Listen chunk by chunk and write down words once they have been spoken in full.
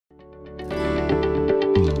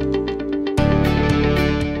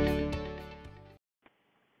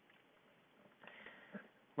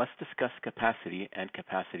discuss capacity and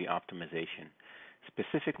capacity optimization,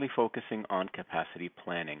 specifically focusing on capacity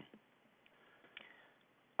planning.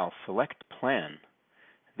 I'll select Plan.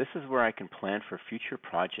 This is where I can plan for future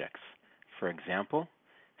projects. For example,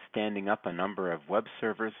 standing up a number of web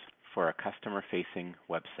servers for a customer-facing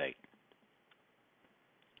website.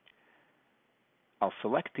 I'll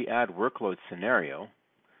select the Add Workload scenario.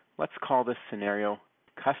 Let's call this scenario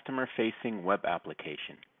Customer-Facing Web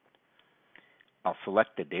Application. I'll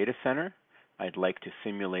select the data center I'd like to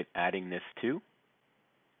simulate adding this to.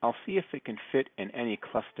 I'll see if it can fit in any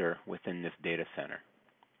cluster within this data center.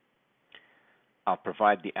 I'll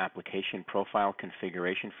provide the application profile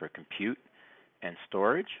configuration for compute and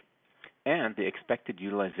storage, and the expected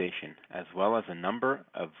utilization, as well as a number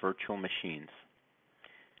of virtual machines.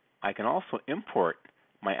 I can also import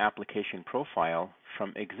my application profile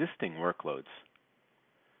from existing workloads.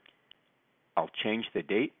 I'll change the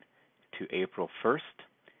date to April 1st.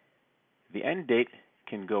 The end date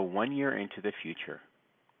can go 1 year into the future.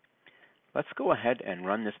 Let's go ahead and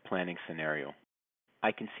run this planning scenario.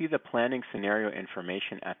 I can see the planning scenario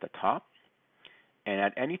information at the top, and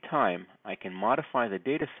at any time I can modify the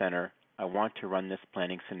data center I want to run this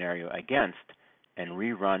planning scenario against and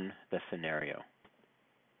rerun the scenario.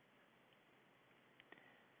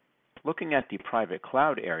 Looking at the private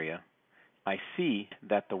cloud area, I see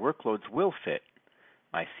that the workloads will fit.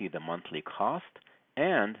 I see the monthly cost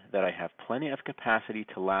and that I have plenty of capacity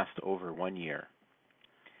to last over 1 year.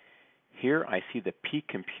 Here I see the peak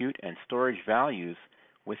compute and storage values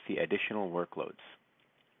with the additional workloads.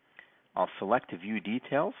 I'll select View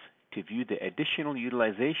Details to view the additional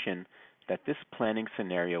utilization that this planning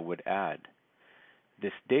scenario would add.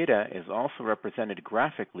 This data is also represented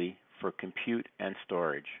graphically for compute and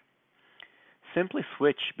storage. Simply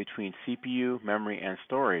switch between CPU, memory, and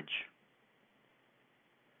storage.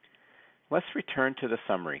 Let's return to the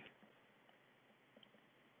summary.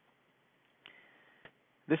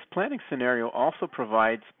 This planning scenario also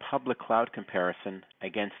provides public cloud comparison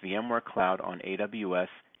against VMware Cloud on AWS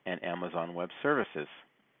and Amazon Web Services.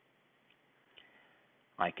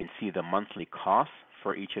 I can see the monthly costs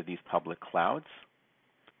for each of these public clouds.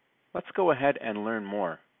 Let's go ahead and learn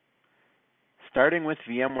more. Starting with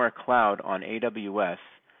VMware Cloud on AWS,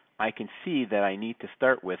 I can see that I need to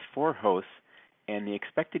start with 4 hosts and the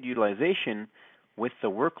expected utilization with the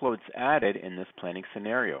workloads added in this planning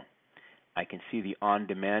scenario. I can see the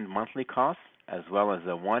on-demand monthly costs as well as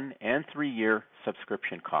the 1- and 3-year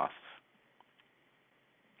subscription costs.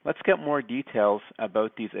 Let's get more details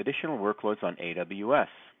about these additional workloads on AWS.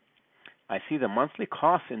 I see the monthly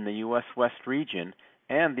costs in the US West region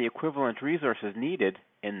and the equivalent resources needed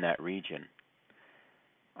in that region.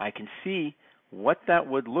 I can see what that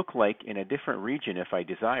would look like in a different region if I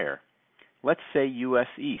desire. Let's say US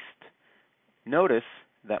East. Notice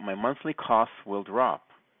that my monthly costs will drop.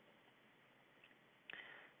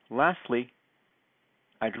 Lastly,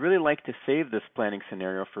 I'd really like to save this planning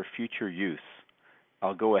scenario for future use.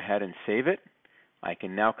 I'll go ahead and save it. I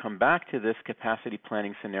can now come back to this capacity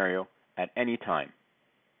planning scenario at any time.